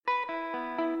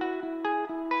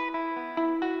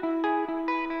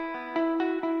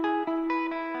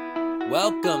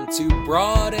Welcome to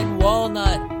Broad and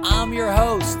Walnut. I'm your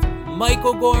host,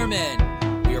 Michael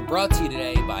Gorman. We are brought to you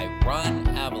today by Run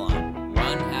Avalon.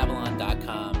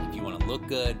 RunAvalon.com. If you want to look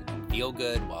good and feel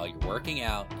good while you're working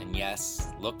out, and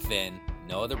yes, look thin.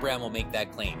 No other brand will make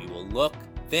that claim. You will look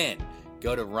thin.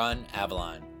 Go to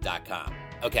RunAvalon.com.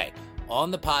 Okay, on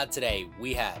the pod today,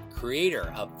 we have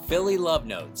creator of Philly Love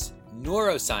Notes,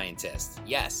 neuroscientist.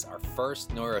 Yes, our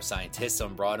first neuroscientist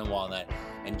on Broad and Walnut,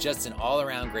 and just an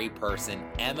all-around great person,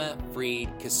 Emma Freed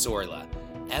Casorla.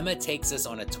 Emma takes us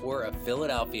on a tour of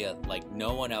Philadelphia like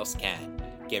no one else can.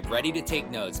 Get ready to take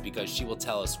notes because she will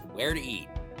tell us where to eat,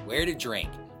 where to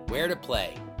drink, where to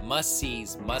play,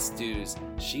 must-sees, must-dos.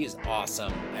 She is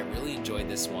awesome. I really enjoyed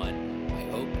this one. I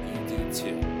hope you do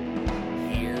too.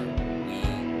 Here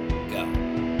we go.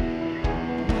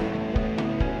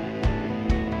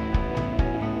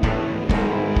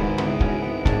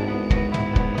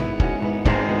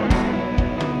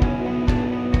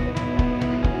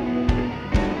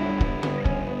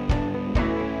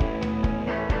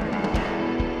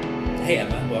 Hey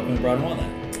Emma, welcome to Broad and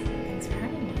Walnut. Thanks for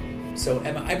having me. So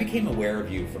Emma, I became aware of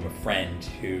you from a friend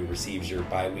who receives your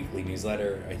bi-weekly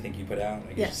newsletter I think you put out.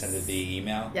 I guess Yes. you send it via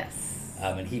email. Yes.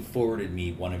 And he forwarded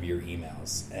me one of your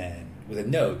emails and with a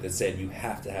note that said you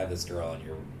have to have this girl on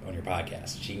your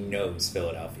podcast. She knows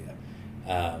Philadelphia.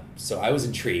 So I was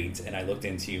intrigued and I looked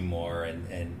into you more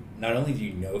and not only do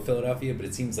you know Philadelphia, but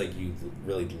it seems like you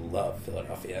really love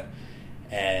Philadelphia.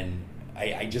 And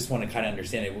I just want to kind of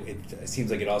understand it. It seems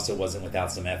like it also wasn't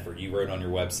without some effort. You wrote on your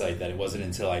website that it wasn't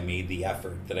until I made the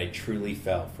effort that I truly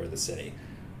fell for the city.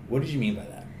 What did you mean by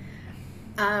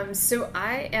that? So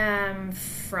I am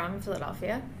from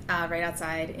Philadelphia, right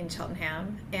outside in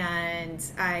Cheltenham, and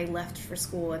I left for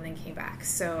school and then came back.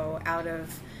 So out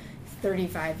of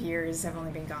 35 years, I've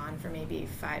only been gone for maybe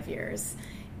 5 years.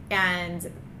 And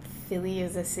Philly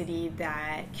is a city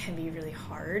that can be really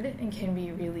hard and can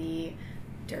be really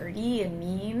dirty and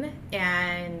mean,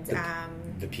 and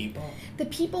the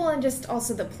people and just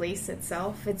also the place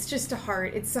itself. It's just a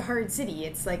hard city.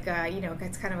 It's like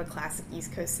it's kind of a classic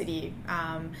East Coast city,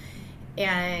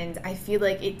 and I feel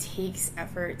like it takes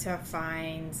effort to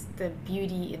find the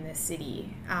beauty in the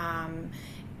city,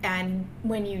 and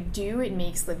when you do, it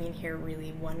makes living here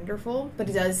really wonderful, but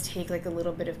it does take like a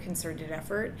little bit of concerted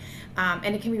effort,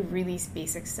 and it can be really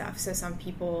basic stuff. So some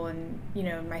people, and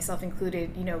myself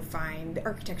included, find the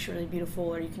architecture really beautiful,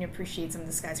 or you can appreciate some of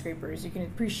the skyscrapers, you can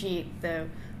appreciate the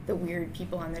weird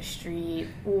people on the street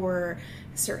or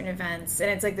certain events, and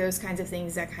it's like those kinds of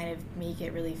things that kind of make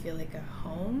it really feel like a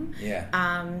home.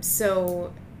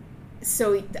 So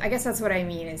I guess that's what I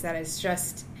mean, is that it's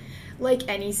just like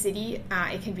any city,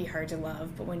 it can be hard to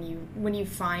love, but when you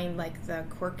find like the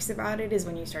quirks about it is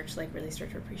when you start to really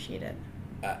start to appreciate it.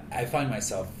 I find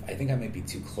myself, I think I might be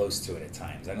too close to it at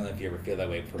times. I don't know if you ever feel that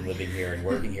way from living here and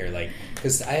working here,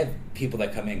 because I have people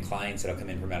that come in, clients that'll come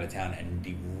in from out of town and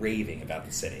be raving about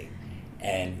the city.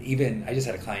 And even, I just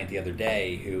had a client the other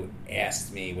day who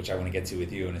asked me, which I want to get to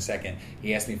with you in a second,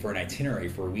 he asked me for an itinerary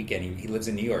for a weekend. He lives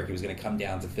in New York. He was going to come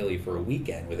down to Philly for a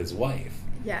weekend with his wife.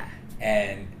 Yeah.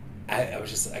 And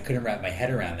I couldn't wrap my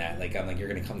head around that. I'm like, you're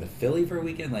going to come to Philly for a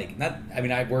weekend?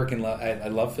 I work and I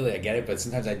love Philly, I get it, but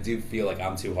sometimes I do feel like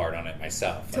I'm too hard on it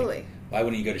myself. Totally. Why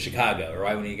wouldn't you go to Chicago? Or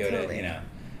why wouldn't you go to,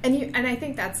 And I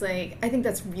think that's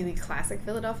really classic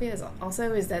Philadelphia is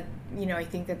that, I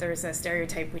think that there's a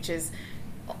stereotype, which is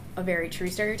a very true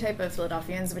stereotype of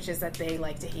Philadelphians, which is that they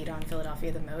like to hate on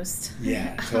Philadelphia the most.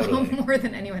 Yeah, totally. More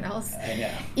than anyone else. I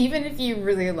know. Even if you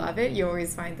really love it, you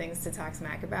always find things to talk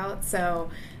smack about. So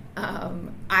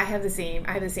I have the same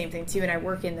thing too, and I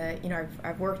work in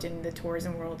I've worked in the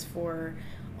tourism world for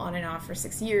on and off for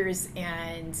 6 years,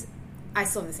 and I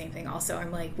still have the same thing also.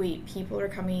 I'm like, wait, people are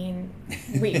coming,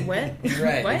 wait, what?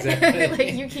 Right, what?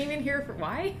 exactly. You came in here for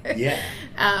why? Yeah.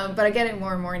 But I get it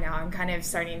more and more now. I'm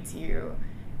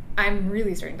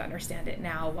really starting to understand it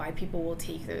now, why people will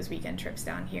take those weekend trips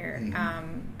down here.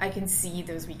 Mm-hmm. I can see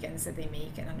those weekends that they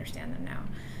make and understand them now.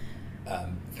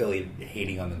 Philly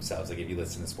hating on themselves, if you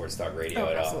listen to sports talk radio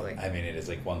at absolutely. all, it is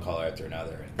like one caller after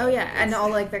another. Oh yeah, and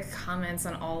all the comments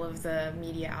on all of the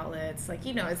media outlets,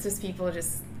 it's just people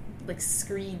just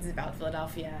screeds about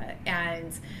Philadelphia,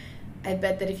 and I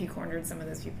bet that if you cornered some of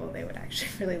those people, they would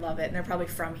actually really love it, and they're probably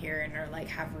from here and are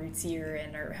have roots here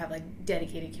and or have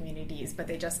dedicated communities, but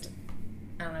they just,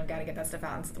 I don't know, got to get that stuff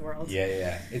out into the world.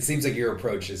 Yeah. It seems like your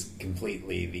approach is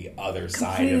completely the other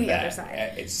side of that. Other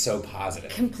side. It's so positive.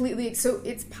 Completely. So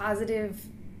it's positive.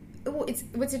 Well,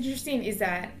 what's interesting is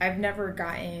that I've never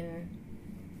gotten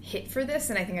hit for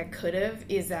this, and I think I could have,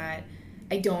 is that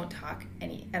I don't talk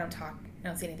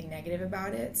anything negative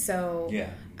about it. So yeah.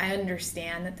 I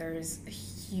understand that there's a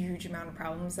huge amount of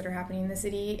problems that are happening in the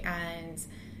city, and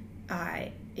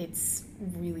it's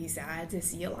really sad to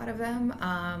see a lot of them.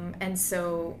 And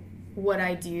so what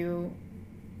I do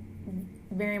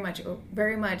very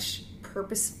much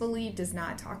purposefully does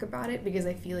not talk about it, because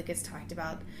I feel like it's talked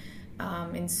about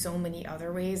in so many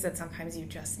other ways that sometimes you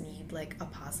just need like a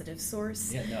positive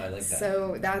source. Yeah, no, I like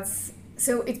that.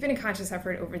 So it's been a conscious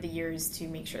effort over the years to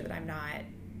make sure that I'm not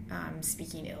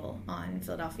speaking ill on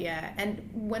Philadelphia. And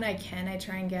when I can, I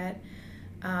try and get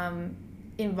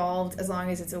involved, as long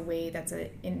as it's a way that's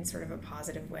in sort of a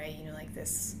positive way, you know, like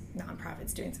this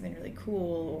nonprofit's doing something really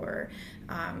cool, or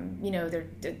you know,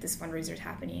 this fundraiser's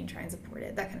happening, try and support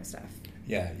it, that kind of stuff.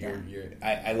 Yeah,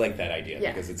 I like that idea,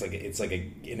 because it's like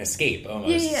an escape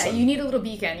almost. Yeah. You need a little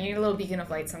beacon. You need a little beacon of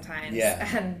light sometimes. Yeah.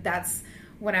 And that's,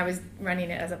 when I was running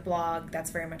it as a blog,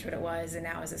 that's very much what it was. And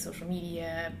now as a social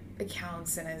media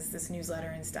accounts and as this newsletter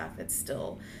and stuff, it's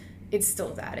still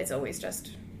that. It's always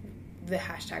just the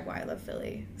hashtag Why I Love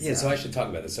Philly. So. Yeah, so I should talk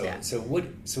about this. So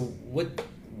what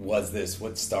was this?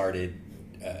 What started?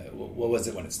 What was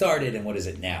it when it started, and what is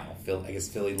it now? I guess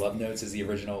Philly Love Notes is the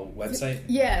original website?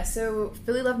 Yeah, so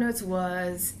Philly Love Notes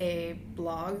was a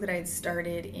blog that I had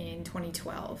started in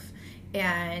 2012.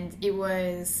 And it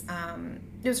was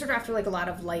sort of after like a lot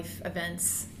of life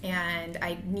events, and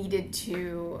I needed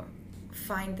to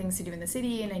find things to do in the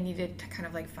city, and I needed to kind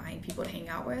of like find people to hang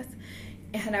out with.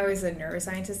 And I was a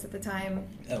neuroscientist at the time.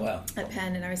 Oh, wow. At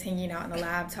Penn, and I was hanging out in the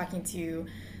lab talking to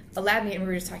a lab mate, and we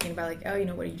were just talking about like, oh, you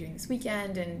know, what are you doing this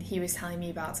weekend? And he was telling me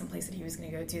about some place that he was going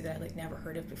to go to that I'd like never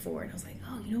heard of before. And I was like,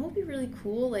 oh, you know what would be really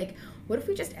cool? Like, what if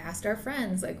we just asked our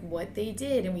friends like what they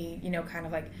did, and we, you know, kind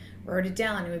of like wrote it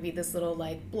down. It would be this little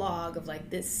like blog of like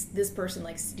this person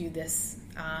likes to do this,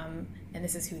 and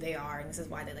this is who they are, and this is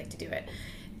why they like to do it.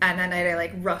 And then I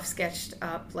like rough sketched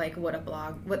up like what that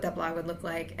blog would look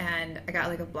like, and I got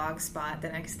like a blog spot the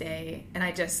next day, and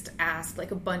I just asked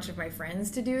like a bunch of my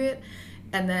friends to do it,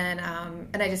 and then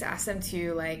and I just asked them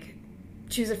to like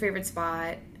choose a favorite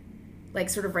spot,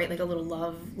 like sort of write like a little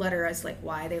love letter as to like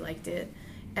why they liked it,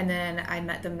 and then I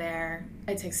met them there.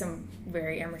 I took some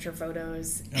very amateur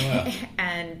photos, oh, wow.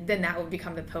 And then that would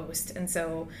become the post, and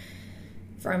so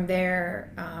from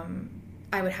there.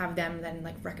 I would have them then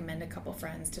like recommend a couple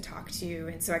friends to talk to,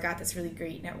 and so I got this really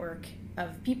great network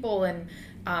of people, and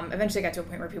eventually I got to a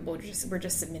point where people were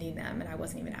just submitting them, and I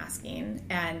wasn't even asking.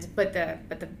 But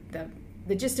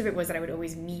the gist of it was that I would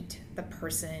always meet the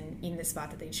person in the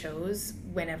spot that they chose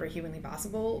whenever humanly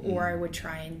possible, or I would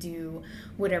try and do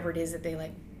whatever it is that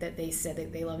they said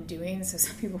that they loved doing. So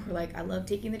some people were like, I love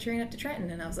taking the train up to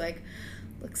Trenton, and I was like,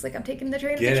 looks like I'm taking the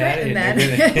train up to Trenton then.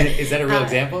 Is that a real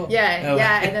example? Yeah, oh.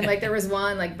 yeah. And then like there was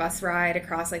one like bus ride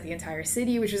across like the entire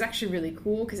city, which was actually really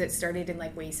cool because it started in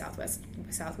like way southwest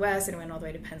and went all the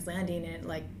way to Penn's Landing, and it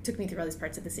like took me through all these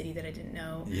parts of the city that I didn't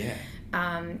know. Yeah.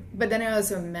 But then I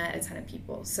also met a ton of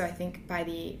people. So I think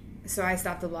so I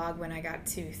stopped the blog when I got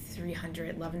to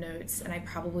 300 love notes, and I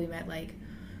probably met like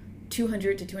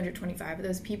 200 to 225 of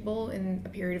those people in a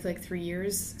period of like 3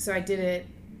 years. So I did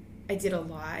a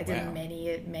lot. I did wow.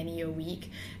 many a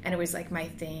week, and it was like my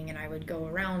thing, and I would go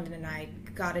around, and I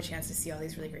got a chance to see all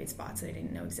these really great spots that I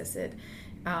didn't know existed.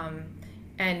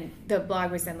 And the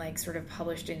blog was then like sort of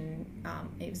published in,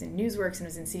 it was in Newsworks, and it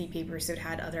was in city papers, so it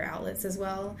had other outlets as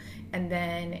well. And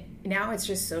then now it's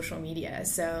just social media.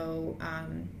 So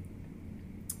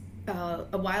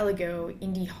a while ago,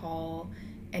 Indy Hall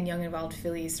and Young and Wild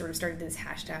Philly sort of started this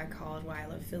hashtag called Why I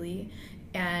Love Philly.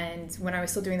 And when I was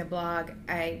still doing the blog,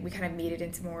 we kind of made it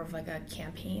into more of like a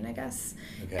campaign, I guess.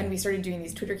 Okay. And we started doing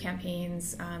these Twitter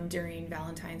campaigns during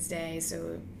Valentine's Day.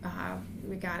 So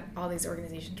we got all these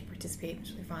organizations to participate, which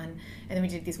was really fun. And then we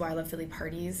did these Why I Love Philly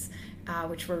parties,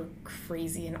 which were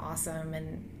crazy and awesome.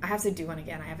 And I have to do one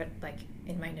again. I have it like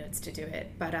in my notes to do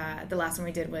it. But the last one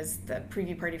we did was the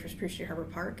preview party for Spruce Street Harbor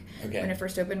Park. Okay. When it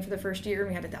first opened for the first year.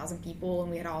 We had 1,000 people,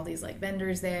 and we had all these like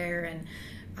vendors there, and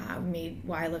we made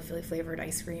Why I Love Philly flavored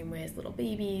ice cream with little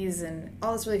babies and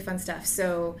all this really fun stuff.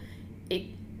 So it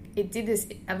did this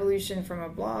evolution from a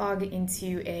blog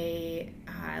into a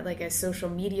like a social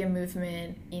media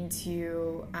movement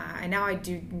into and now I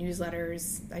do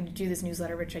newsletters. I do this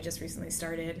newsletter which I just recently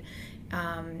started,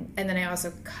 and then I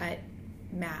also cut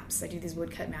maps. I do these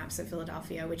woodcut maps of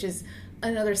Philadelphia, which is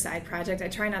another side project. I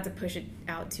try not to push it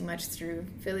out too much through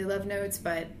Philly Love Notes,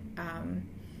 but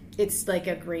it's like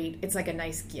a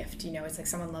nice gift, you know. It's like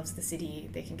someone loves the city,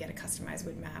 they can get a customized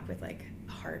wood map with like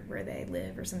a heart where they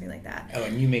live or something like that. Oh,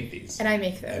 and you make these? And I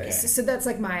make those. Okay. So that's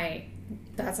like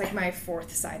That's like my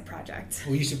fourth side project.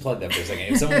 Well, you should plug that for a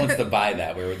second. If someone wants to buy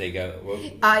that, where would they go?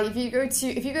 If you go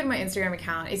to my Instagram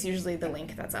account, it's usually the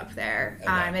link that's up there.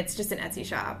 Okay. It's just an Etsy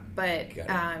shop, but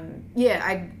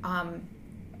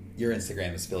your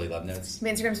Instagram is Philly Love Notes. My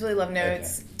Instagram's Philly Love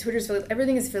Notes. Okay. Twitter's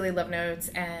everything is Philly Love Notes,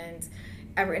 and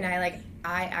I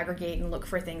aggregate and look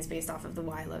for things based off of the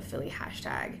Why I Love Philly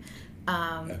hashtag,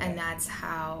 and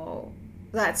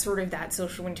that's sort of that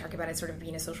social, when you talk about it sort of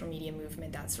being a social media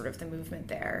movement, that's sort of the movement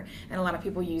there. And a lot of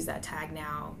people use that tag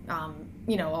now,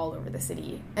 all over the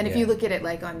city. And if you look at it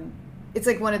it's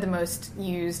like one of the most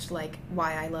used like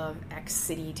Why I Love X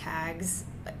City tags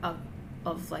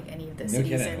of like any of the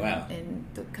cities in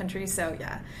the country. So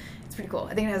yeah, it's pretty cool.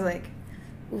 I think it has like,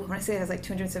 I want to say it has like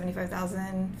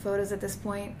 275,000 photos at this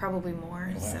point, probably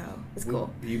more. Wow. So it's cool.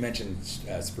 You mentioned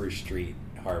Spruce Street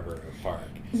Harbor Park.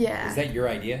 Yeah. Is that your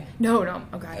idea? No.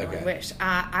 Oh God, no, I wish.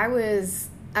 I was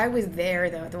there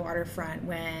though at the waterfront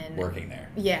when working there.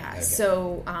 Yeah. Okay.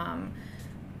 So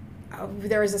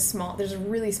there's a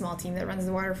really small team that runs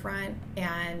the waterfront,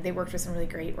 and they worked with some really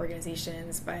great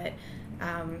organizations, but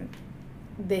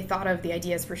they thought of the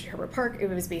idea as Spruce Street Harbor Park. It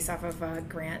was based off of a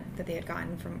grant that they had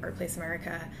gotten from Art Place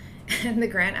America, and the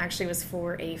grant actually was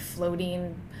for a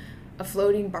floating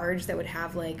barge that would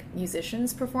have like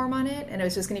musicians perform on it, and it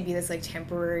was just going to be this like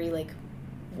temporary like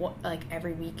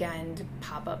every weekend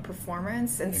pop-up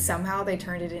performance, and somehow they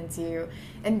turned it into,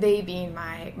 and they being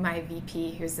my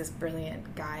VP, who's this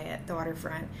brilliant guy at the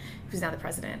waterfront who's now the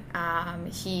president,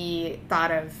 he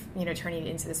thought of turning it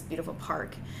into this beautiful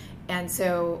park. And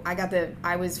so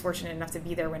I was fortunate enough to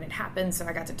be there when it happened, so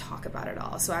I got to talk about it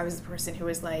all. So I was the person who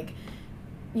was like,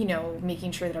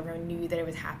 making sure that everyone knew that it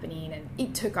was happening, and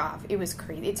it took off. It was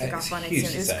crazy. It took off on its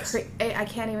own. It was crazy. I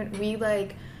can't even.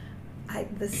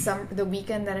 The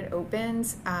weekend that it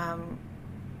opened,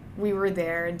 we were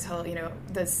there until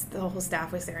the whole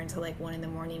staff was there until like 1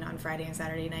 a.m. on Friday and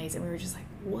Saturday nights, and we were just like,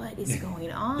 what is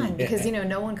going on? Because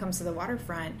no one comes to the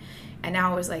waterfront, and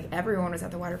now it was like everyone was at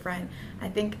the waterfront. I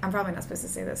think I'm probably not supposed to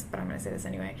say this, but I'm going to say this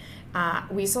anyway.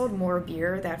 We sold more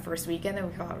beer that first weekend than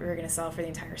we thought we were going to sell for the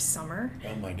entire summer.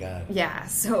 Oh my God! Yeah,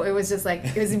 so it was just like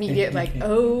it was immediate, like we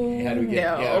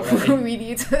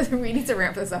need to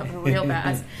ramp this up real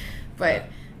fast, but.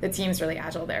 The team's really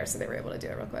agile there, so they were able to do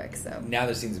it real quick. So now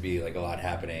there seems to be like a lot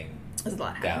happening. There's a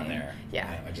lot down there.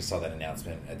 Yeah, I just saw that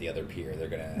announcement at the other pier. They're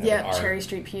gonna Cherry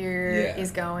Street Pier is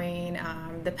going.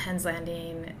 The Penn's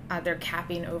Landing, they're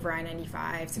capping over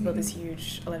I-95 to build this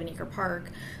huge 11-acre park.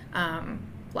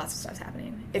 Lots of stuff's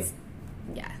happening. It's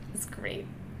great.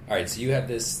 All right, so you have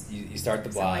this. You start the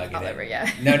blog. No,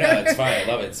 it's fine. I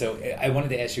love it. So I wanted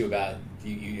to ask you about.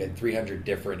 You had 300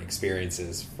 different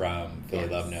experiences from Philly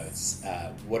Love Notes.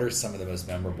 What are some of the most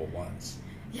memorable ones?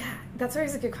 Yeah, that's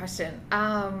always a good question.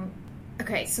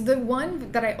 Okay, so the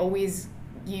one that I always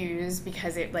use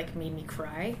because it like made me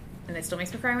cry, and it still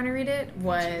makes me cry when I read it,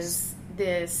 was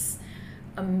this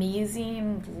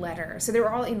amazing letter. So they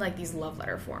were all in like these love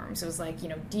letter forms. It was like,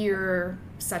 dear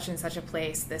such and such a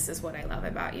place, this is what I love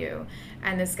about you.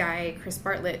 And this guy, Chris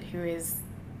Bartlett, who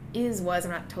I'm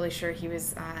not totally sure, he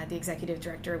was the executive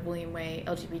director of William Way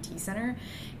LGBT Center,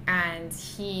 and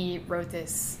he wrote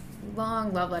this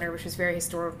long love letter, which was very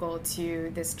historical,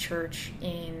 to this church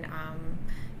in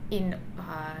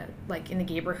the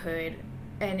neighborhood,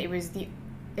 and it was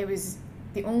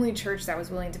the only church that was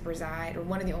willing to preside, or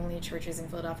one of the only churches in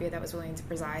Philadelphia that was willing to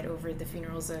preside over the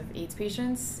funerals of AIDS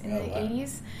patients in the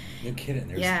 80s. No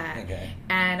kidding. Okay.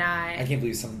 And I can't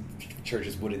believe some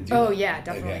churches wouldn't do that. Oh, yeah,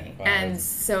 definitely. Okay. Wow. And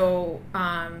so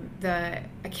I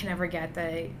can never get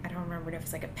I don't remember if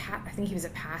it's like I think he was a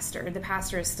pastor. The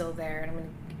pastor is still there,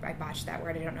 and I botched that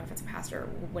word. I don't know if it's a pastor or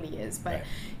what he is, but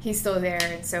he's still there.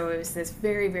 And so it was this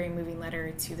very, very moving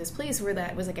letter to this place where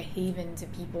that was like a haven to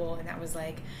people, and that was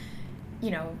like,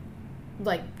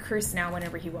 like Chris now,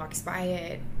 whenever he walks by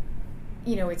it,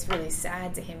 it's really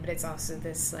sad to him, but it's also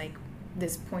this like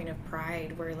this point of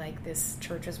pride where like this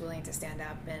church was willing to stand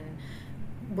up and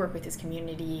work with his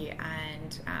community,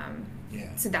 and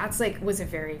so that's like was a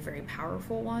very, very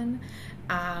powerful one.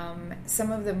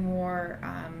 Some of the more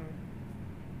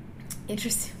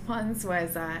interesting ones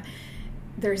was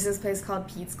there's this place called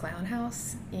Pete's Clown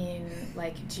House in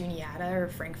like Juniata or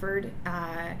Frankfurt.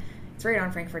 It's right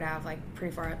on Frankfurt Ave, like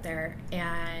pretty far up there.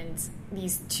 And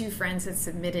these two friends had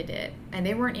submitted it, and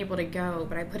they weren't able to go,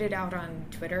 but I put it out on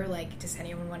Twitter, like, does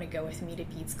anyone want to go with me to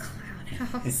Pete's Clown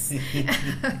House?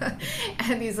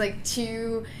 And these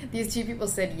two people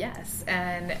said yes.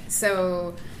 And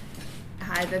so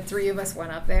the three of us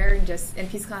went up there, and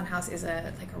Pete's Clown House is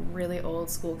a really old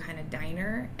school kind of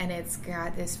diner, and it's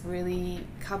got these really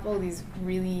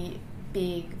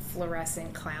big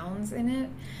fluorescent clowns in it.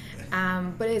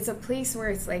 But it's a place where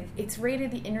it's like, it's right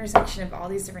at the intersection of all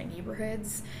these different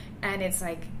neighborhoods, and it's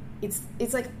like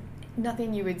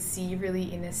nothing you would see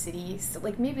really in a city. So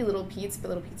like maybe Little Pete's, but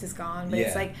Little Pete's is gone. But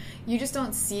it's like you just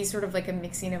don't see sort of like a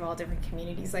mixing of all different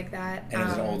communities like that. And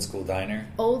it's an old school diner.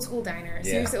 Old school diner,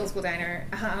 seriously old school diner.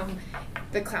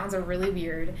 The clowns are really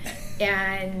weird,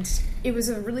 and it was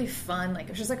a really fun, like it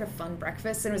was just like a fun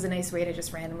breakfast, and it was a nice way to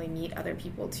just randomly meet other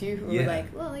people too who were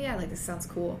like, well, yeah, like this sounds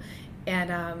cool.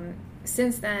 And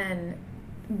since then,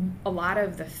 a lot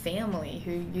of the family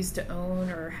who used to own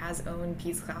or has owned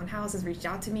Pete's Clown House has reached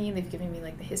out to me. They've given me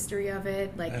like the history of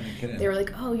it. Like they were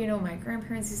like, oh, you know, my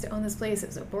grandparents used to own this place. It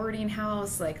was a boarding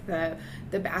house. Like the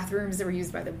bathrooms that were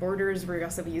used by the boarders were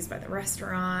also used by the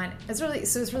restaurant. It's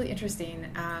really interesting.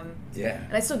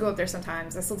 And I still go up there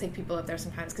sometimes. I still take people up there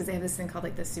sometimes because they have this thing called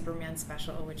like the Superman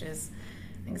special, which is,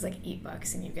 I think it's like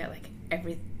 $8 and you get like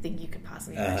everything you could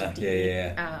possibly imagine to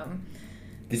eat.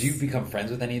 Did you become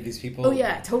friends with any of these people? Oh,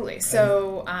 yeah, totally.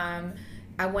 So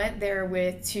I went there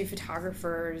with 2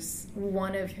 photographers,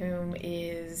 one of whom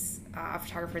is a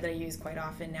photographer that I use quite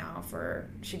often now for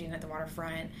shooting at the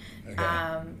waterfront. Okay.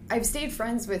 I've stayed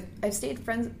friends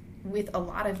with a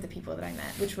lot of the people that I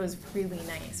met, which was really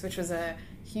nice, which was a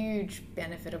huge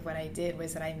benefit of what I did,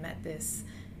 was that I met this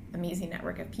amazing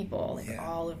network of people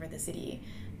all over the city.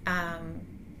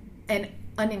 And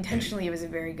unintentionally, it was a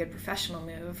very good professional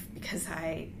move because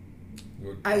I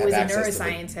was a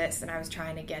neuroscientist and I was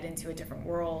trying to get into a different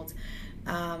world.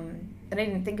 And I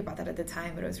didn't think about that at the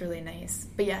time, but it was really nice.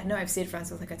 But yeah, no, I've stayed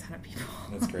friends with like a ton of people.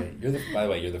 That's great. By the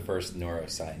way, you're the first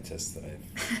neuroscientist that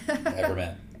I've ever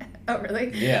met. Oh,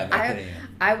 really? Yeah,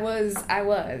 I was.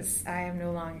 I am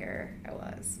no longer. I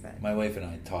was. But my wife and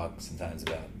I talk sometimes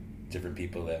about different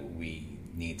people that we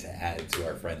need to add to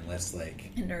our friend list,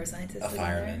 like a neuroscientist, a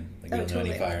fireman. Like, you don't totally.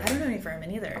 know any firemen. I don't know any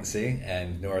firemen either. See,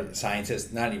 and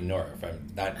neuroscientist, not even no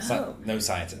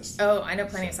scientist. Oh, I know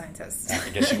plenty of scientists. I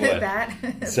guess you would. that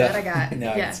I got. No,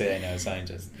 I can say I know a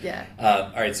scientist. Yeah.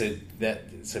 All right, so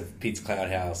Pete's Clown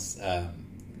House. I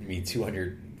mean,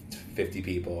 250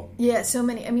 people. Yeah, so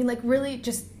many. I mean, like really,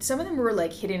 just some of them were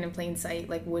like hidden in plain sight,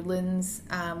 like Woodlands.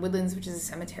 Woodlands, which is a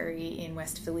cemetery in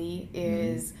West Philly,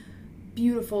 is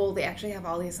beautiful. They actually have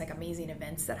all these like amazing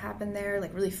events that happen there,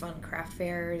 like really fun craft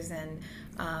fairs and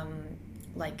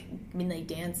like midnight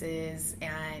dances,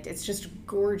 and it's just a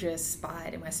gorgeous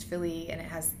spot in West Philly, and it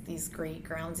has these great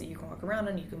grounds that you can walk around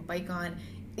on, you can bike on.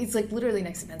 It's like literally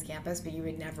next to Penn's campus, but you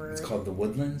would never... It's called the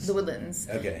Woodlands? The Woodlands.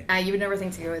 Okay. You would never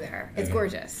think to go there. It's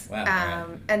gorgeous. Wow.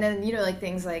 Right. And then, you know, like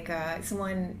things like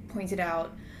someone pointed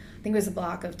out, I think it was a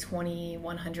block of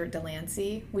 2100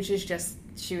 Delancey, which is just,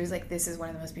 she was like, this is one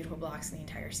of the most beautiful blocks in the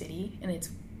entire city. And it's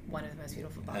one of the most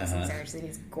beautiful blocks in the entire city.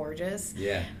 It's gorgeous.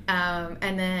 Yeah.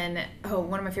 And then,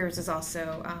 one of my favorites is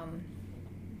also,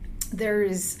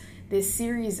 there's this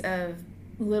series of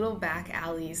little back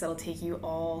alleys that'll take you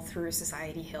all through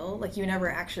Society Hill. Like, you never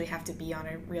actually have to be on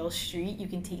a real street. You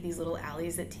can take these little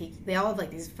alleys they all have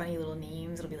like these funny little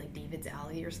names. It'll be like David's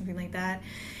Alley or something like that.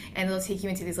 And they'll take you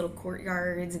into these little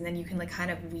courtyards, and then you can like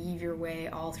kind of weave your way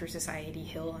all through Society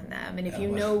Hill on them. And if you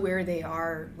know where they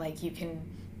are, like you can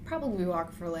probably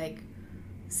walk for like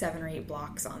 7 or 8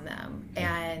 blocks on them.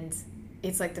 And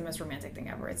it's like the most romantic thing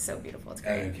ever. It's so beautiful. It's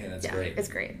great. Okay, that's great. It's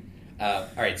great. All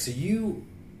right, so you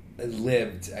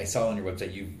lived, I saw on your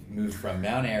website, you moved from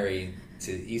Mount Airy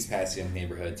to East Passaic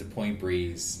neighborhood to Point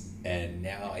Breeze, and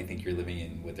now I think you're living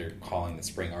in what they're calling the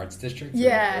Spring Arts District.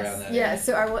 Yes.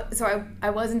 So I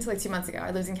was until like 2 months ago. I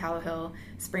lived in Callow Hill,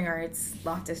 Spring Arts,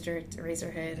 Loft District,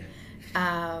 Razorhood.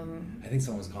 I think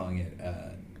someone was calling it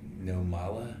No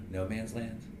Man's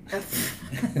Land.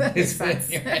 That makes sense.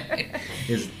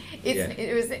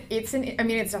 It's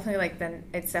definitely like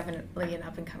it's definitely an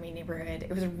up and coming neighborhood. It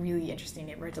was a really interesting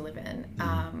neighborhood to live in.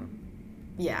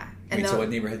 So what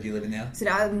neighborhood do you live in now? So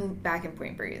now I'm back in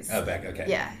Point Breeze. Oh, back, okay.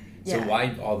 Yeah. So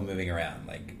why all the moving around?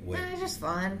 Like, what? It's just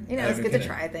fun. You know, it's good to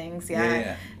try things.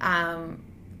 Yeah.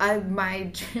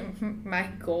 My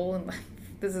goal in life.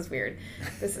 This is weird.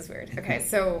 Okay,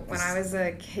 so when I was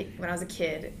a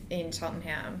kid in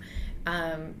Cheltenham,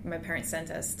 my parents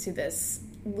sent us to this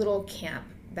little camp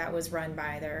that was run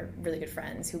by their really good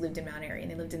friends who lived in Mount Airy,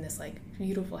 and they lived in this like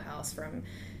beautiful house from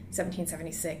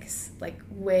 1776, like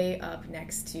way up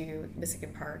next to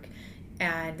Michigan Park,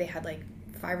 and they had like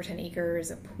 5 or 10 acres,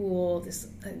 a pool.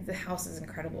 The house is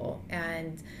incredible,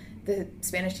 and the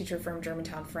Spanish teacher from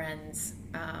Germantown Friends,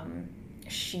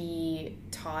 she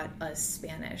taught us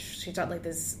Spanish. She taught like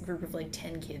this group of like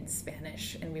 10 kids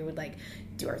Spanish, and we would like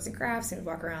do arts and crafts, and we'd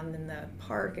walk around in the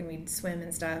park, and we'd swim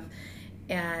and stuff.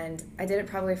 And I did it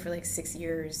probably for like 6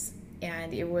 years,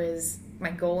 And it was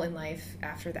my goal in life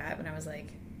after that, when I was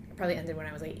like, probably ended when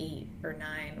I was like 8 or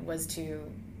 9, was to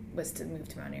move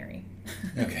to Mount Airy.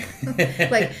 Okay.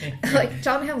 like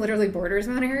Cheltenham literally borders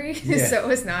Mount Airy, Yeah. so it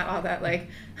was not all that like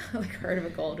hard of a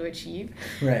goal to achieve.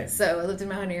 Right. So I lived in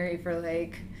Mount Airy for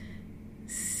like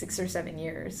 6 or 7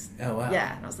 years. Oh, wow.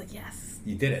 Yeah, and I was like, yes,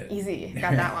 You did it. easy,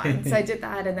 got that one. So I did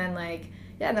that, and then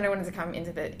and then I wanted to come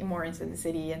into the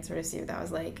city and sort of see what that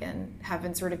was like, and have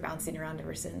been sort of bouncing around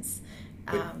ever since.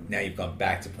 But now you've gone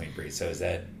back to Point Breeze, so is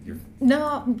that your...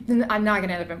 No, I'm not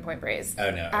gonna end up in Point Breeze. Oh,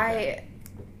 no. Okay.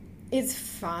 It's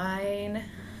fine.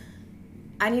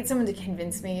 I need someone to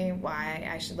convince me why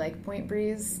I should like Point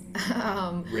Breeze.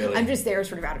 Really? I'm just there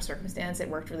sort of out of circumstance. It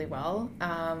worked really well.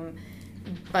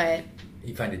 But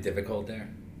You find it difficult there?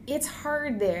 it's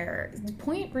hard there.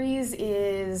 Point Breeze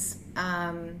is...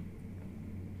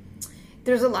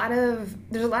 there's a lot of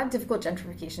difficult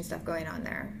gentrification stuff going on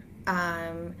there.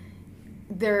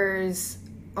 There's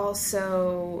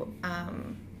also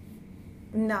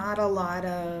not a lot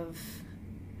of...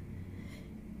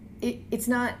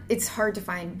 It's hard to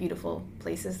find beautiful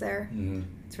places there. Mm-hmm.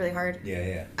 It's really hard.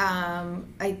 Yeah.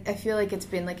 I feel like it's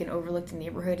been like an overlooked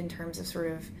neighborhood in terms of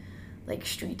sort of like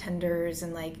street vendors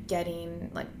and like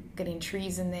getting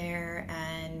trees in there,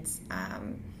 and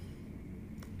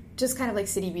just kind of like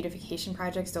city beautification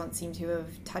projects don't seem to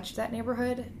have touched that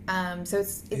neighborhood. So it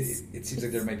seems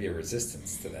like there might be a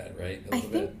resistance to that, right? I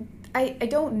think I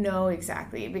don't know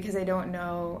exactly, because I don't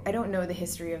know the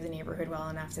history of the neighborhood well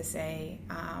enough to say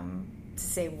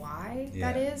why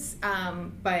that is.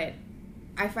 But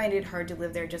I find it hard to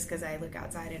live there just because I look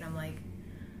outside and I'm like,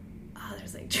 oh,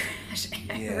 there's like trash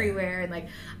everywhere, and like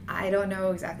I don't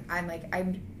know exactly.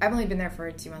 I've only been there for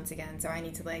 2 months again, so I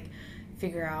need to like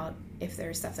figure out if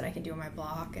there's stuff that I can do on my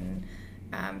block, and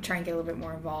try and get a little bit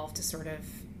more involved to sort of,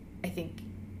 I think,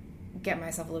 get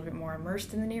myself a little bit more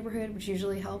immersed in the neighborhood, which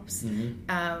usually helps.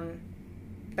 Mm-hmm.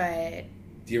 But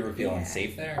do you ever feel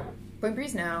unsafe there? Point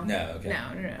Breeze, no. No, okay.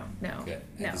 No. Good.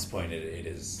 At this point, it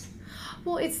is...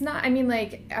 Well, it's not... I mean,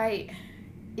 like, I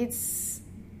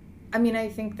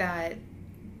think that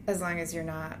as long as you're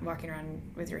not walking around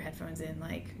with your headphones in,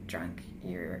 like, drunk,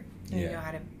 you know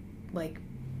how to, like,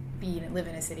 live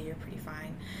in a city, you're pretty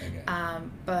fine. Okay.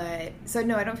 But so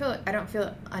no, I don't feel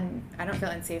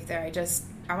unsafe there.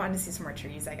 I wanted to see some more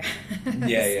trees, I guess.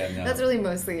 Yeah, no. That's really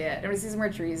mostly it. I want to see some more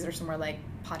trees or some more like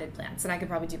potted plants, and I could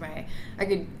probably I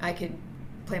could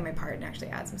play my part and actually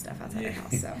add some stuff outside the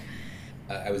house. So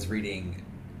I was reading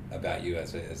about you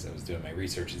as I was doing my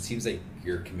research. It seems like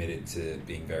you're committed to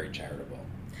being very charitable.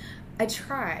 I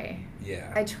try.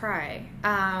 Yeah. I try.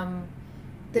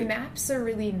 The maps are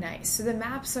really nice. So the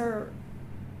maps,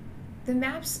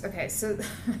 okay, so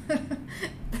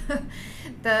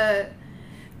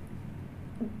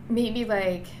maybe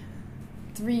like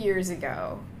 3 years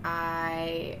ago,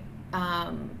 I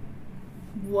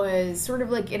was sort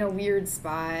of like in a weird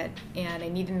spot, and I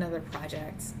needed another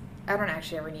project. I don't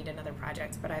actually ever need another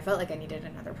project, but I felt like I needed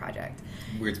another project.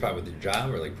 Weird spot with your job,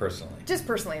 or like personally? Just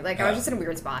personally. Like, I was just in a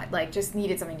weird spot. Like, just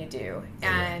needed something to do. Okay.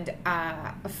 And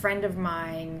a friend of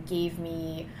mine gave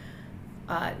me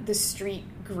the street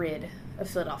grid of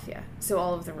Philadelphia. So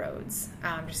all of the roads,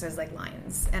 just as like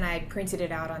lines. And I printed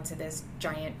it out onto this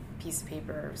giant piece of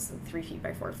paper, so 3 feet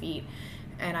by 4 feet.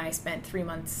 And I spent 3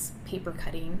 months paper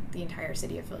cutting the entire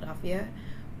city of Philadelphia,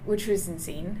 which was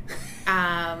insane.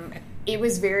 It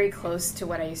was very close to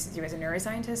what I used to do as a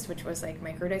neuroscientist, which was like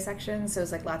microdissection. So it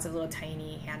was like lots of little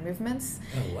tiny hand movements.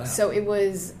 Oh, wow. So it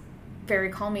was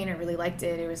very calming. I really liked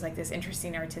it. It was like this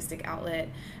interesting artistic outlet.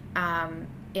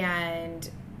 And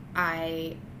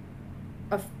a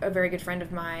very good friend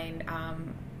of mine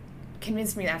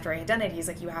convinced me after I had done it, he's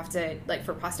like, you have to, like,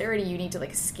 for posterity, you need to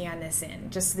like scan this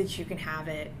in just so that you can have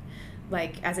it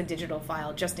like as a digital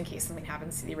file, just in case something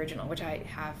happens to the original, which I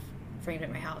have framed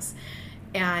at my house.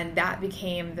 And that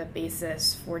became the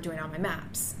basis for doing all my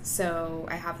maps. So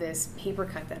I have this paper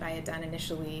cut that I had done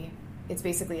initially. It's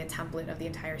basically a template of the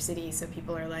entire city. So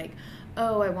people are like,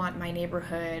 oh, I want my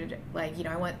neighborhood, like, you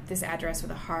know, I want this address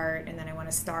with a heart, and then I want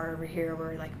a star over here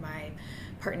where like my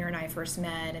partner and I first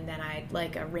met, and then I'd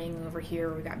like a ring over here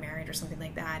where we got married or something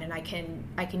like that. And I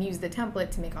can use the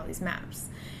template to make all these maps.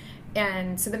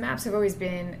 And so the maps have always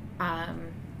been,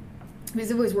 because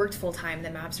I've always worked full time, the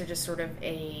maps are just sort of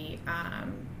a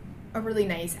really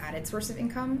nice added source of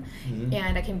income, mm-hmm.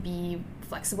 and I can be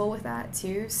flexible with that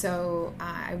too. So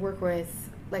I work with,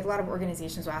 like, a lot of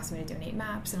organizations will ask me to donate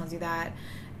maps, and I'll do that.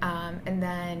 And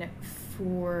then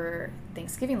for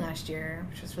Thanksgiving last year,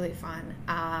 which was really fun,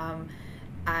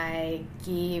 I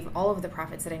gave all of the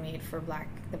profits that I made for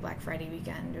the Black Friday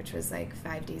weekend, which was like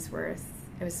 5 days worth.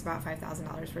 It was about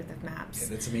 $5,000 worth of maps. Yeah,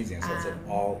 that's amazing. So it's at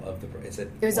all of the. It's at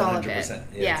it was 100%. All of it.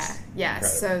 Yeah. Incredible.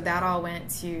 So that all went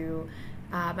to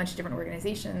a bunch of different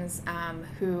organizations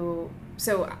who.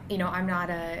 So I'm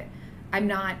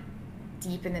not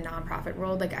deep in the nonprofit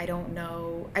world. Like I don't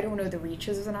know the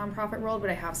reaches of the nonprofit world,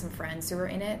 but I have some friends who are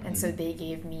in it, and so they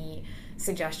gave me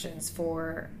suggestions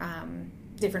for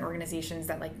different organizations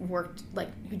that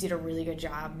who did a really good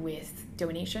job with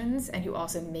donations and who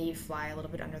also may fly a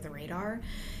little bit under the radar.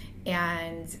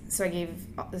 And so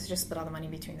let's just split all the money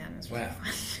between them. It was really fun.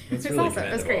 That's really awesome.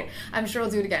 It was great. I'm sure I'll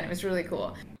do it again. It was really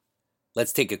cool.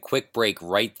 Let's take a quick break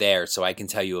right there so I can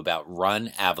tell you about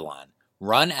Run Avalon.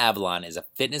 Run Avalon is a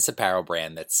fitness apparel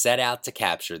brand that set out to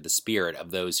capture the spirit of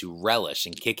those who relish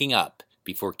in kicking up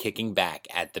before kicking back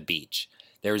at the beach.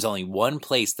 There is only one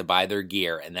place to buy their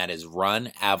gear, and that is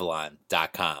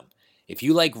runavalon.com. If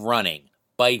you like running,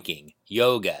 biking,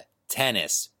 yoga,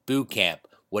 tennis, boot camp,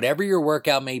 whatever your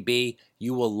workout may be,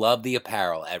 you will love the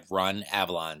apparel at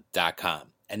runavalon.com.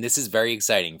 And this is very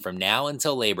exciting. From now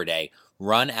until Labor Day,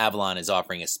 Run Avalon is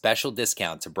offering a special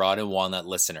discount to Broad and Walnut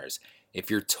listeners. If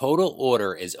your total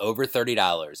order is over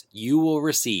 $30, you will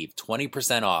receive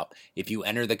 20% off if you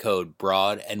enter the code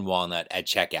Broad and Walnut at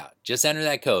checkout. Just enter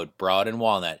that code Broad and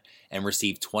Walnut and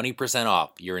receive 20%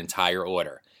 off your entire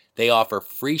order. They offer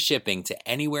free shipping to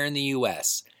anywhere in the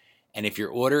U.S., and if your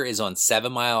order is on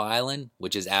 7 Mile Island,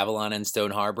 which is Avalon and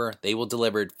Stone Harbor, they will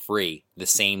deliver it free the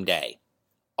same day.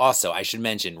 Also, I should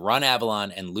mention, Run Avalon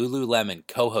and Lululemon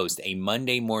co-host a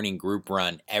Monday morning group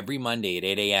run every Monday at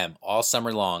 8 a.m. all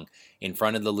summer long in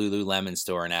front of the Lululemon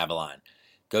store in Avalon.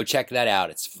 Go check that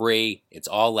out. It's free. It's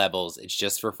all levels. It's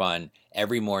just for fun.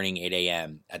 Every morning, 8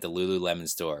 a.m. at the Lululemon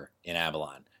store in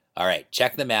Avalon. All right,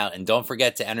 check them out. And don't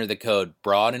forget to enter the code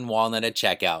Broad and Walnut at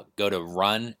checkout. Go to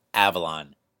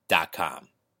runavalon.com.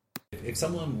 If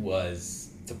someone was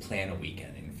to plan a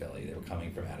weekend in Philly, they were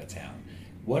coming from out of town,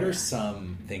 what are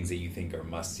some things that you think are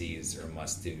must-sees or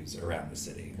must-dos around the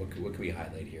city? What can we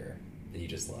highlight here that you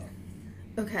just love?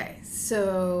 Okay,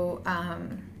 so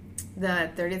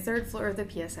the 33rd floor of the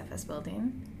PSFS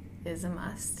building is a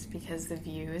must because the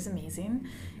view is amazing,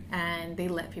 and they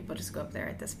let people just go up there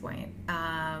at this point.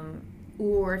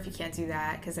 Or if you can't do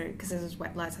that, because there's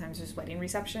a lot of times there's wedding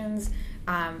receptions,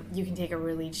 you can take a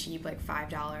really cheap, like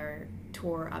 $5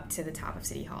 tour up to the top of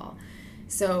City Hall.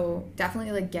 So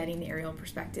definitely like getting the aerial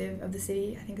perspective of the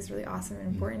city, I think is really awesome and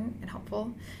important and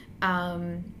helpful.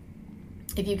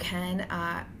 If you can,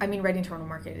 Reading Terminal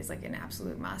Market is like an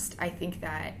absolute must. I think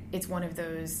that it's one of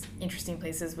those interesting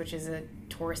places which is a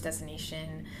tourist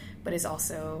destination, but is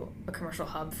also a commercial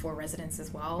hub for residents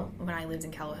as well. When I lived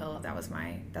in Callowhill Hill,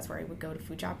 that's where I would go to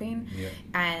food shopping. Yeah.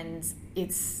 And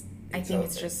I think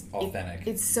it's just authentic.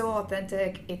 It's so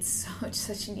authentic. It's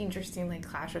such an interesting like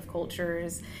clash of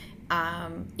cultures.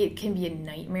 It can be a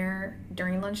nightmare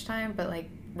during lunchtime, but like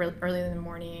early in the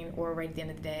morning or right at the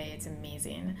end of the day, it's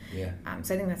amazing. Yeah.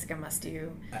 So I think that's like a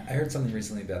must-do. I heard something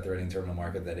recently about the Reading Terminal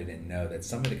Market that I didn't know, that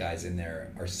some of the guys in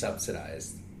there are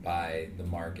subsidized by the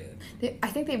market. I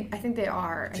think they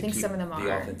are. I think some of them are.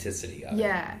 The authenticity of it.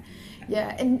 Yeah.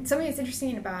 And something that's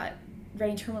interesting about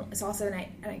Reading Terminal is also, and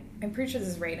I'm pretty sure this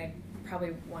is right, and I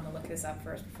probably want to look this up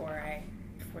first before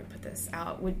we put this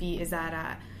out, is that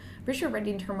I'm pretty sure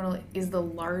Reading Terminal is the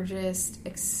largest,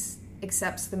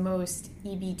 accepts the most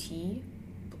EBT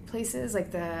places, like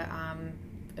the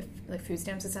like food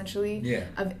stamps essentially,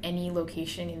 of any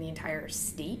location in the entire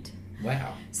state.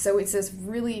 Wow. So it's this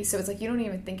really, so it's like you don't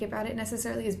even think about it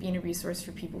necessarily as being a resource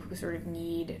for people who sort of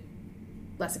need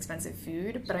less expensive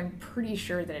food, but I'm pretty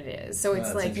sure that it is. So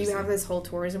it's like you have this whole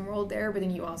tourism world there, but then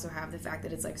you also have the fact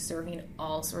that it's like serving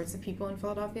all sorts of people in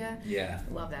Philadelphia. Yeah.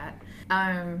 Love that.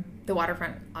 The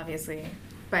waterfront, obviously.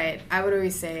 But I would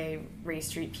always say Ray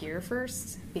Street Pier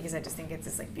first, because I just think it's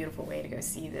this like beautiful way to go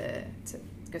see the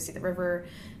river.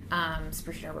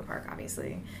 Spruce Harbor Park,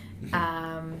 obviously.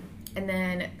 And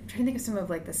then I'm trying to think of some of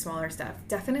like the smaller stuff.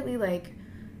 Definitely like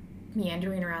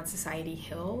meandering around Society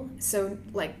Hill. So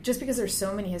like just because there's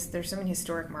so many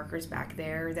historic markers back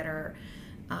there that are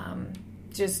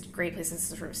just great places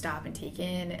to sort of stop and take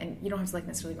in, and you don't have to like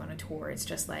necessarily go on a tour. It's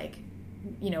just like,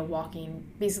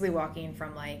 walking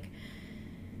from like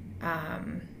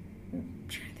I'm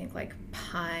trying to think like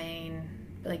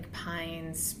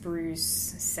pine,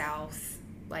 spruce south,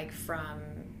 like from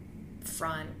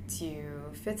Front to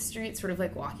 5th Street, sort of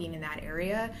like walking in that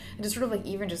area, and just sort of like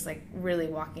even just like really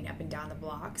walking up and down the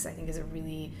blocks, I think is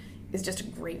just a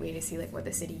great way to see like what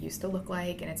the city used to look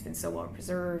like, and it's been so well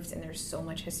preserved, and there's so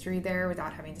much history there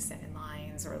without having to stand in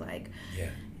lines or like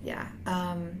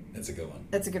that's a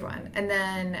good one. And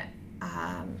then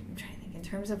I'm trying to think in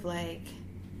terms of like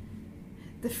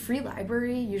the Free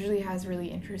Library usually has really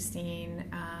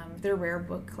interesting, their rare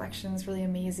book collection is really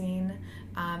amazing,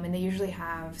 and they usually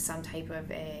have some type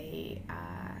of an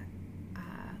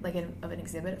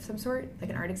exhibit of some sort, like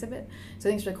an art exhibit. So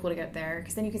I think it's really cool to get there,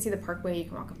 because then you can see the Parkway. You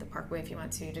can walk up the Parkway if you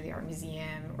want to the art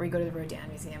museum, or you go to the Rodin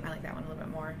Museum. I like that one a little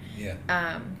bit more. Yeah.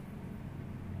 I'm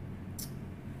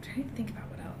trying to think about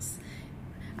what else.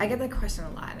 I get that question a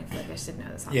lot, and I feel like I should know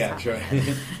this off the top sure. of my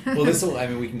head. Well,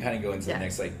 we can kind of go into Yeah. the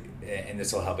next, and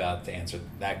this will help out to answer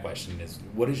that question, is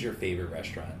what is your favorite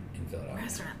restaurant in Philadelphia?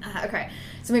 Restaurant. Okay.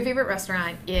 So my favorite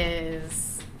restaurant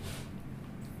is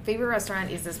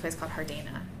this place called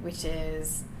Hardena, which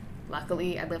is,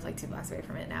 luckily, I live like 2 blocks away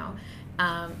from it now.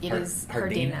 It is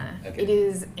Hardena. Okay. It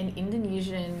is an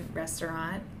Indonesian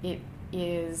restaurant. It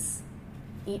is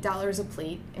 $8 a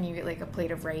plate, and you get like a plate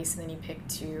of rice, and then you pick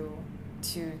two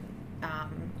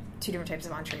different types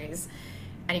of entrees.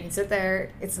 And you can sit there.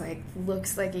 It's like,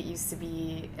 looks like it used to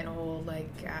be an old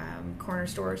corner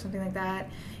store or something like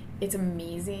that. It's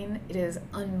amazing. It is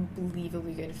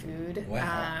unbelievably good food.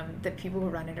 Wow. The people who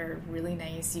run it are really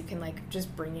nice. You can you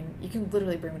can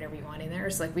literally bring whatever you want in there.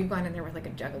 So we've gone in there with a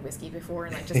jug of whiskey before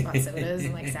and just bought sodas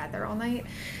and sat there all night.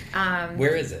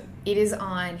 Where is it? It is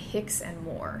on Hicks and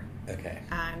Moore. Okay.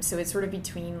 So it's sort of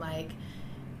between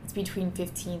it's between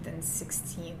 15th and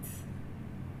 16th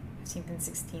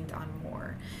on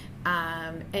Moore.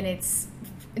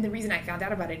 And the reason I found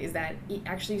out about it is that it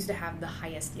actually used to have the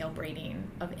highest Yelp rating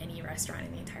of any restaurant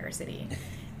in the entire city.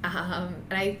 And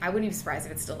I wouldn't be surprised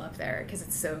if it's still up there, because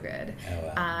it's so good. Oh,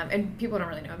 wow. And people don't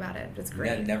really know about it, but it's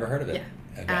great. Yeah, never heard of it.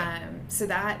 Yeah. Okay. So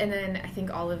that, and then I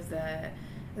think all the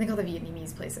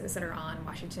Vietnamese places that are on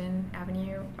Washington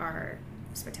Avenue are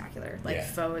spectacular.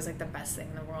 Pho is the best thing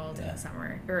in the world in the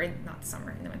summer, or not the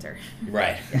summer, in the winter.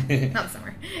 Right. Not the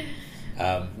summer.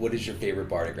 What is your favorite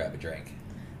bar to grab a drink?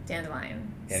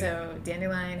 Dandelion. So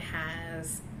Dandelion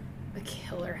has a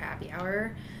killer happy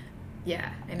hour.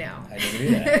 Yeah, I know. I didn't do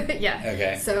that. Yeah.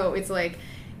 Okay. So it's they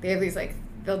have these they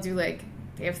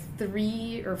have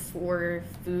 3 or 4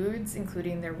 foods,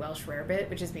 including their Welsh rarebit,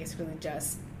 which is basically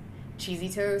just cheesy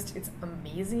toast. It's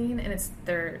amazing, and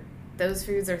those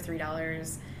foods are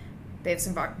 $3. They have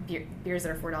some beers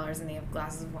that are $4, and they have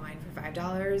glasses of wine for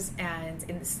 $5. And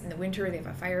in the winter, they have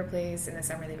a fireplace. In the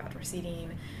summer, they have outdoor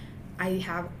seating. I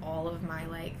have all of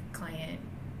my client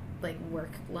work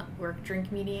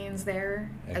drink meetings there.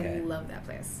 Okay. I love that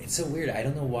place. It's so weird. I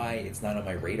don't know why it's not on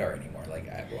my radar anymore.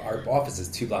 Our office is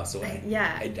 2 blocks away.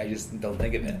 Yeah. I just don't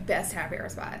think of it. Best happy hour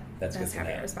spot. That's best good to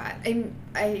happy know. hour spot.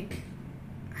 I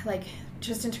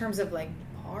just in terms of bar.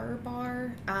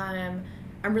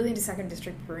 I'm really into Second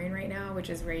District Brewing right now,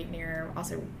 which is right near.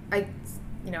 Also,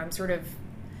 I'm sort of.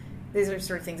 These are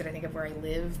sort of things that I think of where I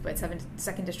live, but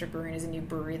Second District Brewing is a new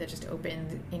brewery that just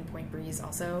opened in Point Breeze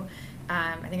also.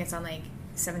 I think it's on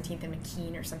 17th and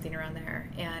McKean or something around there.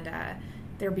 And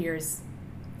their beer is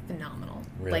phenomenal.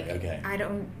 Really? Okay. I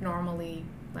don't normally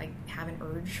have an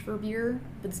urge for beer,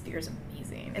 but this beer is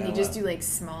amazing. And Oh, they just wow. do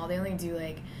small, they only do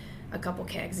a couple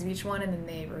kegs of each one, and then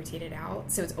they rotate it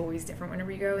out. So it's always different whenever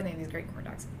you go, and they have these great corn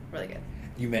dogs. Really good.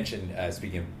 You mentioned,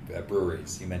 speaking of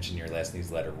breweries, you mentioned in your last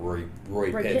newsletter, Roy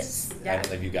Roy Pitts. Pitts, yeah. I don't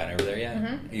know if you've gotten over there yet.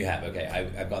 Mhm. You have, okay.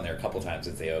 I've gone there a couple times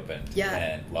since they opened. Yeah.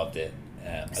 And loved it.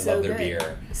 I So love their good.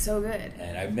 beer. So good.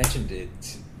 And I mentioned it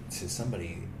to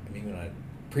somebody, maybe on a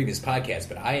previous podcast,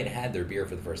 but I had their beer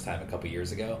for the first time a couple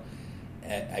years ago.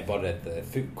 And I bought it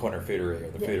at the corner foodery, or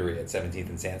the foodery at 17th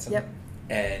and Sansom. Yep.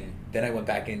 And then I went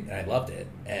back in, and I loved it.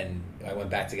 And I went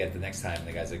back to get it the next time, and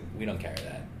the guy's like, we don't carry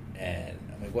that. And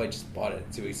I'm like, well, I just bought it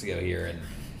 2 weeks ago here. And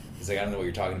he's like, I don't know what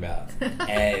you're talking about.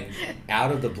 And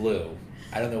out of the blue,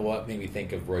 I don't know what made me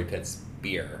think of Roy Pitts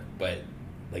beer, but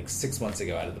 6 months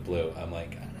ago, out of the blue, I'm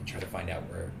like, I'm going to try to find out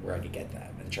where I could get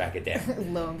that and track it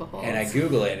down. Lo and behold. And I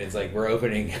Google it, and it's we're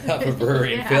opening up a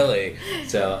brewery in Yeah. Philly.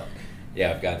 So,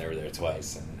 yeah, I've gotten over there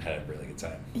twice and had a really good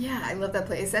time. Yeah, I love that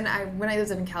place. And when I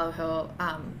lived in Callow Hill,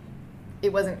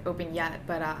 it wasn't open yet,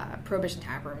 but Prohibition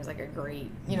Tap Room is a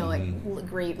great,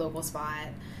 great local spot.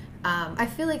 I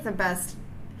feel like the best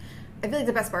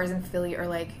bars in Philly are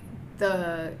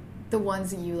the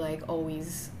ones that you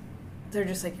always. They're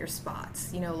just your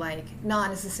spots, not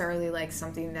necessarily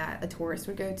something that a tourist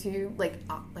would go to, like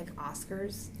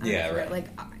Oscars. Yeah, right.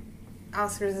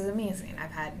 Oscars is amazing.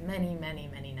 I've had many, many,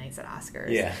 many nights at Oscars.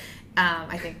 Yeah.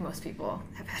 I think most people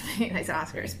have had many nights at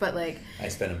Oscars, but I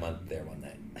spent a month there one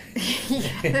night.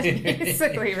 yeah,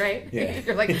 basically, right? Yeah.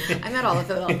 You're I met all of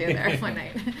Philadelphia there one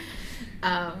night.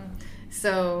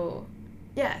 So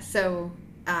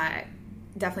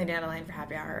definitely Dandelion for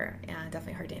happy hour, and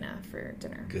definitely Hardena for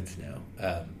dinner. Good to know.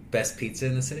 Best pizza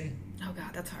in the city? Oh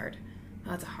God, that's hard.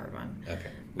 Oh, that's a hard one. Okay.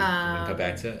 We can come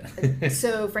back to it.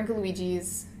 So Franco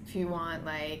Luigi's, if you want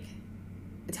like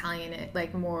Italian,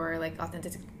 like more like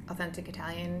authentic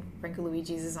Italian, Franco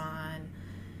Luigi's is on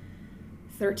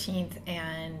 13th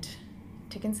and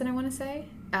Dickinson, I want to say.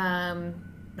 But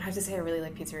I have to say I really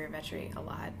like Pizzeria Vetri a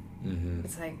lot. Mm-hmm.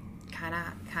 It's like kind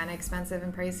of expensive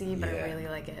and pricey, but I really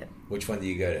like it. Which one do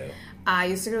you go to? I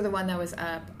used to go to the one that was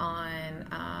up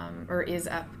on, or is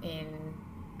up in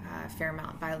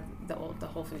Fairmount by the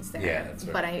Whole Foods there. Yeah, that's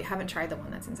right. But I haven't tried the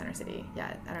one that's in Center City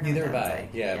yet. I don't know. Neither what have that I.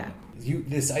 would say. Yeah.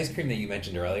 This ice cream that you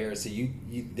mentioned earlier. So you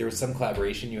there was some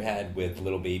collaboration you had with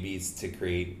Little Babies to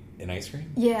create an ice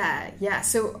cream. Yeah.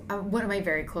 So one of my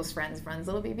very close friends runs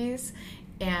Little Babies,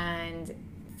 and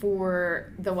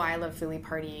for the Why I Love Philly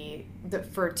party,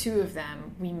 for two of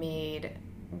them, we made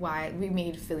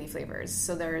Philly flavors.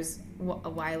 So there's a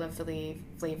Why I Love Philly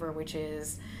flavor, which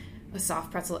is a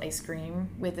soft pretzel ice cream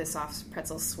with a soft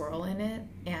pretzel swirl in it,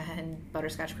 and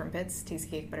butterscotch crumpets,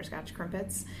 Cheesecake butterscotch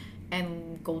crumpets,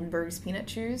 and Goldenberg's peanut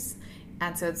chews.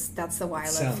 And so that's the Why I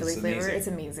Love Philly flavor. It's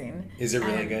amazing. Is it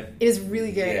really good? It is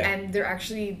really good. Yeah. And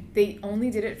they only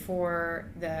did it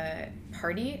for the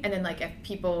party, and then like if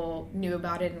people knew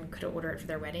about it and could order it for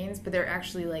their weddings. But they're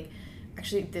actually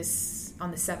this on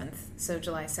the 7th, so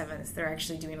July 7th, they're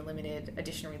actually doing a limited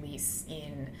edition release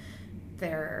in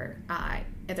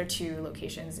at their two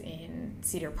locations in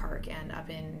Cedar Park and up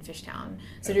in Fishtown.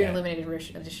 So doing a limited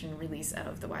edition release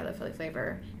of the Why I Love Philly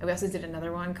flavor. And we also did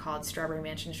another one called Strawberry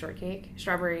Mansion Shortcake,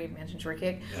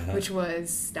 which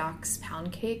was Stock's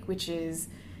Pound Cake, which is,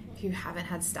 if you haven't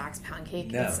had Stock's Pound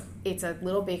Cake, it's a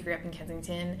little bakery up in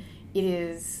Kensington.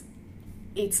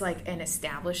 It's like an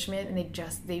establishment, and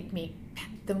they make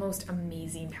the most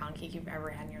amazing pound cake you've ever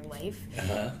had in your life.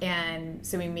 And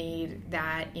so we made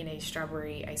that in a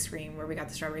strawberry ice cream where we got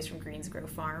the strawberries from Greens Grove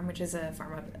Farm, which is a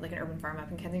farm up, like an urban farm up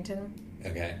in Kensington.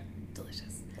 Okay.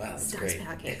 Delicious. Wow, that's Stock's great.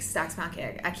 Pound Cake. Stock's Pound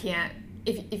Cake. I can't.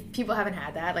 If people haven't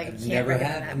had that, like, I've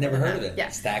never heard of it. Yeah.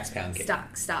 Stock's Pound Cake.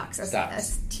 Stocks. Stocks.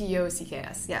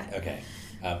 STOCKS. Yeah. Okay.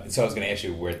 So I was going to ask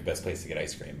you where's the best place to get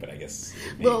ice cream, but I guess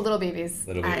Little Babies.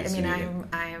 Little Babies.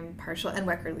 I am partial, and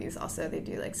Weckerly's also. They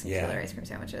do like some killer ice cream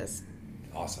sandwiches.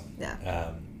 Awesome.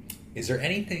 Yeah. Is there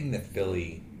anything that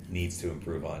Philly needs to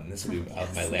improve on? This will be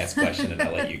my last question, and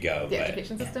I'll let you go. The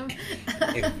education system.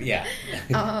 Yeah.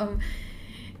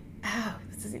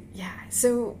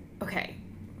 So okay.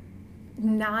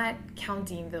 Not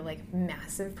counting the like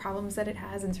massive problems that it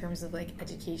has in terms of like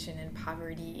education and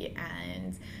poverty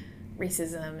and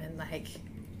racism and like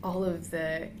all of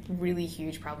the really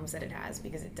huge problems that it has,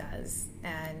 because it does,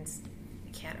 and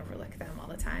I can't overlook them all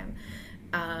the time.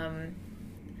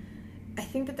 I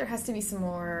think that there has to be some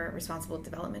more responsible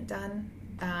development done.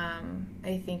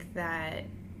 I think that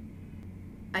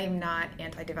I'm not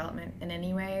anti-development in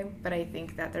any way, but I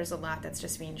think that there's a lot that's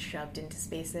just being shoved into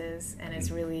spaces, and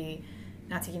it's really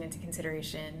not taking into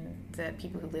consideration the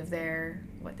people who live there,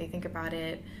 what they think about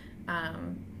it.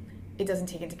 It doesn't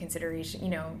take into consideration,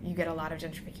 you get a lot of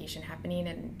gentrification happening,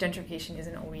 and gentrification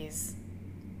isn't always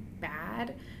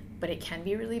bad, but it can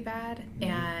be really bad. Mm-hmm.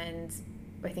 And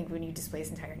I think when you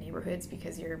displace entire neighborhoods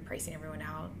because you're pricing everyone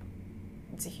out,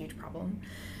 it's a huge problem.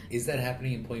 Is that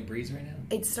happening in Point Breeze right now?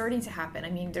 It's starting to happen. I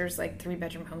mean, there's like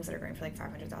 3-bedroom homes that are going for like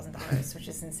 $500,000, which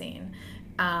is insane.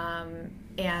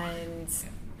 And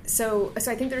so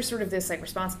I think there's sort of this like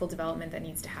responsible development that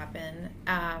needs to happen.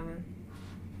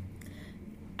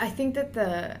 I think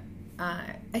that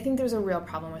I think there's a real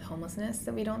problem with homelessness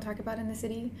that we don't talk about in the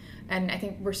city, and I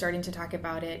think we're starting to talk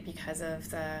about it because of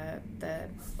the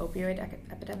opioid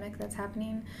epidemic that's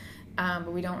happening.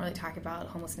 But we don't really talk about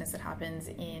homelessness that happens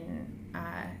in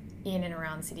and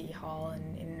around City Hall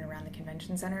and in and around the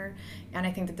convention center. And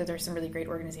I think that there's some really great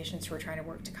organizations who are trying to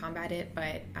work to combat it,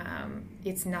 but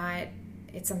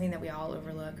it's something that we all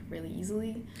overlook really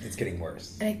easily. It's getting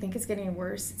worse. And I think it's getting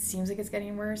worse. It seems like it's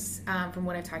getting worse. From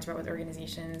what I've talked about with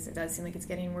organizations, it does seem like it's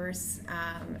getting worse.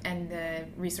 And the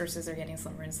resources are getting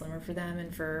slimmer and slimmer for them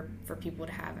and for people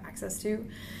to have access to.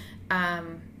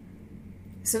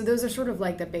 So those are sort of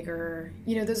like the bigger,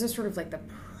 those are sort of like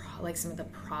like some of the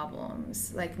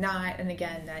problems. Like and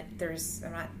again,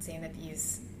 I'm not saying that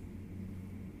these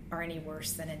are any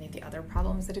worse than any of the other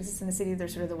problems that exist in the city. They're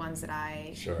sort of the ones that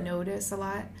I notice a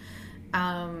lot.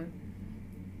 And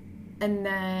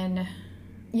then,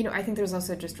 I think there's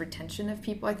also just retention of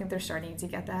people. I think they're starting to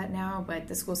get that now, but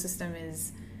the school system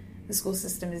is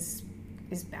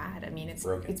bad. I mean, it's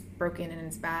broken and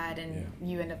it's bad, and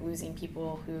you end up losing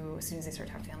people who, as soon as they start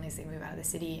to have families, they move out of the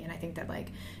city. And I think that like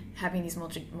having these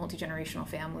multi-generational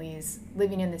families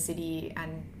living in the city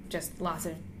and just lots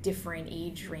of different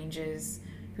age ranges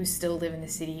who still live in the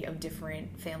city of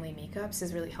different family makeups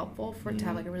is really helpful for to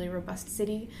have like a really robust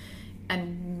city.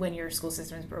 And when your school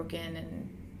system is broken and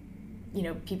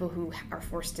people who are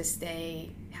forced to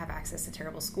stay have access to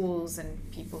terrible schools,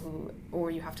 and people who,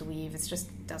 or you have to leave, it just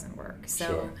doesn't work. So,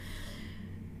 sure.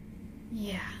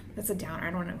 Yeah, that's a downer.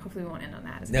 I don't know. Hopefully, we won't end on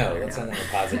that. No, let's end on a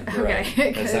positive. Okay,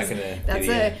 right. That's not gonna.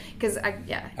 That's because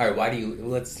yeah. All right. Why do you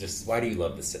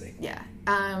love the city? Yeah,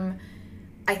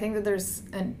 I think that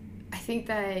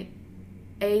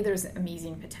there's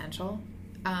amazing potential.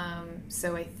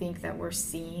 So I think that we're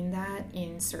seeing that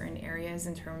in certain areas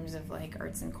in terms of like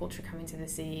arts and culture coming to the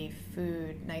city,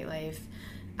 food, nightlife.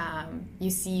 You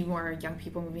see more young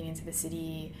people moving into the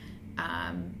city.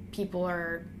 People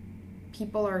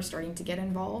are starting to get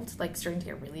involved, like starting to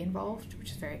get really involved,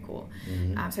 which is very cool.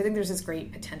 So I think there's this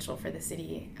great potential for the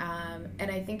city. And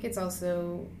I think it's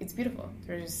beautiful.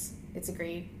 It's a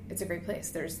great place.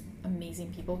 There's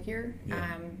amazing people here.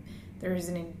 Yeah.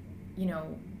 There's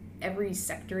every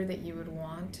sector that you would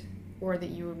want or that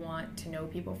you would want to know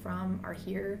people from are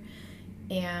here.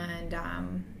 And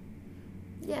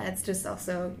it's just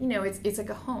also, it's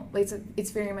like a home. It's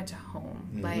very much a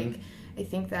home. Like, I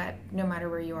think that no matter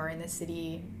where you are in the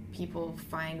city, people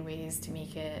find ways to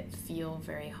make it feel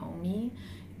very homey.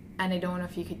 And I don't know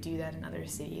if you could do that in other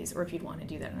cities, or if you'd want to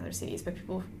do that in other cities, but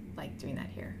people like doing that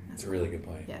here. That's a really good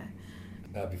point. Yeah.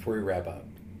 Before we wrap up,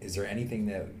 is there anything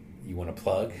that you want to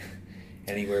plug?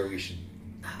 Anywhere we should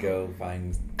go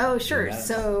find? Oh, sure.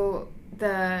 So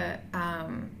the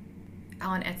on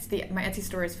Etsy, my Etsy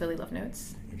store is Philly Love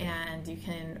Notes, and you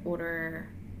can order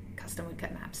custom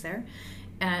woodcut maps there.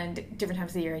 And different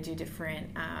times of the year, I do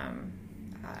different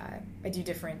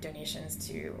donations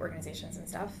to organizations and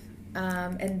stuff.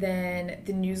 And then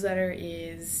the newsletter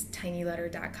is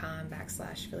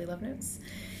tinyletter.com/Philly Love Notes.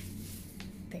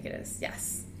 I think it is,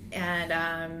 yes. And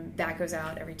that goes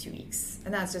out every 2 weeks,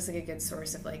 and that's just like a good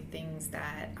source of like things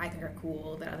that I think are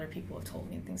cool that other people have told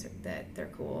me that they're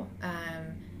cool.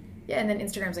 And then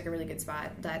Instagram's like a really good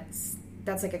spot. That's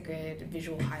like a good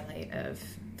visual highlight of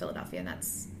Philadelphia, and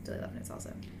that's Philly Love Notes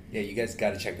also. Yeah, you guys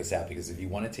got to check this out, because if you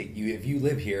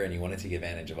live here and you want to take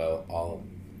advantage of all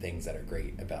things that are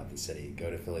great about the city, go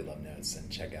to Philly Love Notes and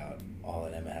check out all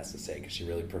that Emma has to say, because she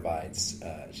really provides.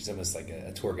 She's almost like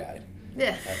a tour guide.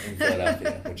 Yeah. In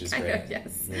Philadelphia, which is great.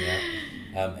 Yes.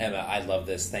 Emma, I love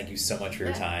this. Thank you so much for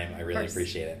your time. I really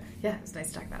appreciate it. Yeah, it was nice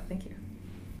to talk about. Thank you.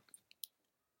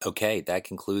 Okay, that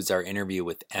concludes our interview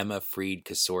with Emma Fried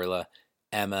Casorla.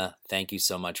 Emma, thank you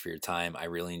so much for your time. I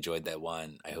really enjoyed that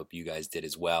one. I hope you guys did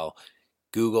as well.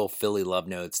 Google Philly Love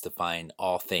Notes to find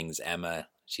all things Emma.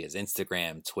 She has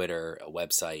Instagram, Twitter, a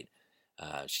website.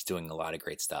 She's doing a lot of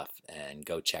great stuff, and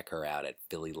go check her out at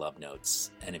Philly Love Notes.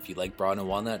 And if you like Broad and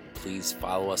Walnut, please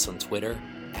follow us on Twitter.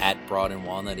 @Broad and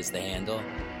Walnut is the handle,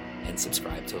 and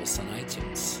subscribe to us on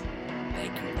iTunes.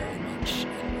 Thank you very much,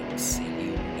 and we'll see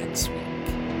you next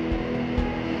week.